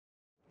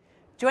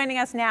Joining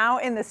us now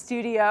in the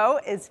studio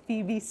is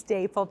Phoebe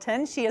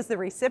Stapleton. She is the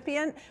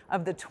recipient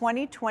of the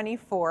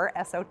 2024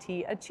 SOT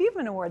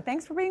Achievement Award.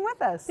 Thanks for being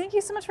with us. Thank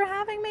you so much for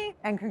having me.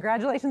 And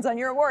congratulations on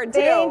your award, too.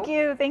 Thank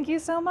you. Thank you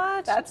so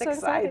much. That's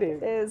exciting.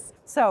 It is.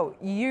 So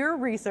your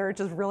research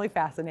is really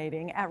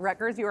fascinating. At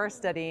Rutgers, you are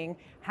studying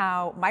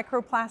how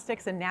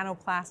microplastics and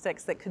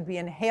nanoplastics that could be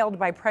inhaled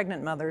by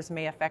pregnant mothers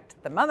may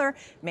affect the mother,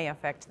 may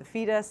affect the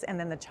fetus, and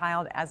then the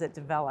child as it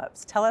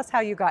develops. Tell us how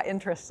you got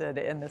interested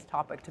in this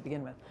topic to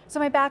begin with. So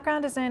my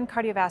background is in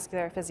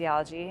cardiovascular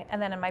physiology, and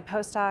then in my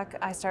postdoc,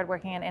 I started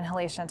working in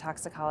inhalation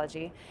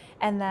toxicology.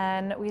 And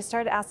then we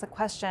started to ask the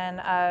question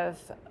of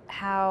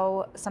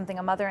how something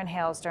a mother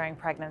inhales during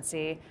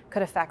pregnancy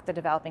could affect the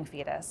developing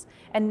fetus.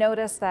 And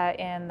notice that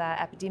in the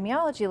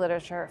epidemiology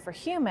literature for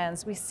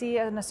humans, we see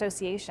an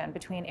association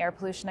between air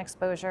pollution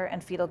exposure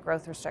and fetal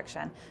growth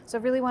restriction. So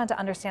I really wanted to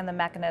understand the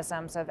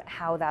mechanisms of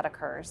how that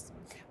occurs.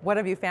 What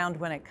have you found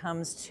when it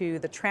comes to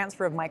the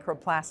transfer of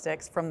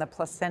microplastics from the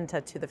placenta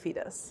to the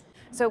fetus?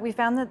 So we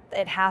found that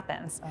it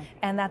happens,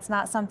 and that's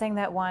not something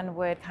that one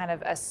would kind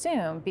of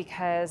assume,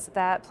 because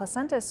that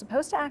placenta is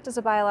supposed to act as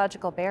a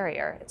biological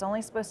barrier. It's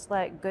only supposed to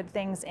let good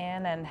things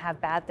in and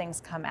have bad things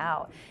come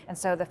out. And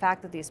so the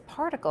fact that these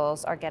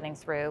particles are getting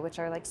through, which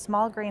are like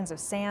small grains of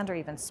sand or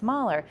even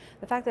smaller,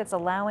 the fact that it's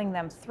allowing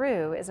them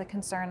through is a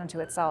concern unto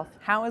itself.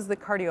 How is the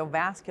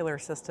cardiovascular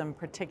system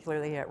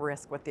particularly at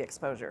risk with the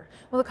exposure?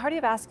 Well, the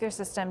cardiovascular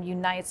system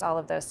unites all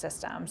of those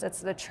systems. It's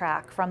the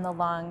track from the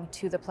lung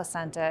to the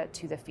placenta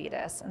to the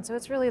fetus. And so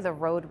it's really the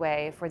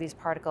roadway for these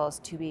particles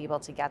to be able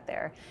to get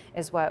there,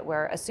 is what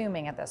we're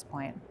assuming at this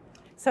point.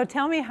 So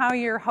tell me how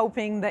you're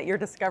hoping that your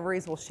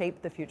discoveries will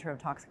shape the future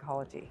of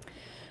toxicology.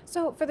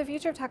 So for the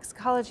future of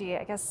toxicology,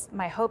 I guess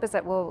my hope is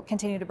that we'll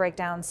continue to break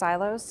down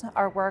silos.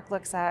 Our work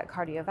looks at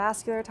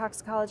cardiovascular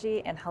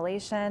toxicology,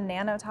 inhalation,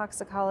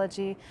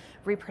 nanotoxicology,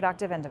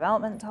 reproductive and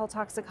developmental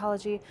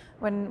toxicology.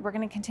 When we're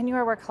going to continue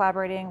our work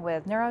collaborating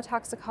with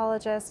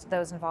neurotoxicologists,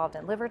 those involved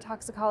in liver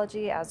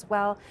toxicology as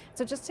well.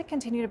 So just to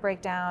continue to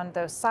break down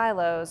those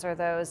silos or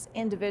those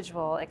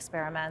individual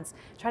experiments,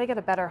 try to get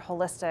a better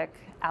holistic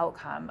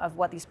outcome of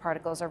what these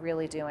particles are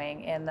really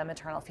doing in the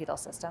maternal fetal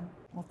system.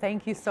 Well,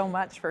 thank you so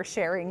much for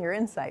sharing your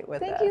insight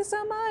with us. Thank you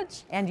so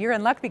much. And you're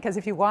in luck, because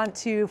if you want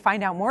to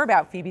find out more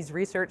about Phoebe's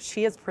research,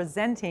 she is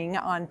presenting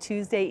on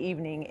Tuesday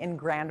evening in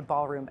Grand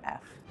Ballroom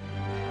F.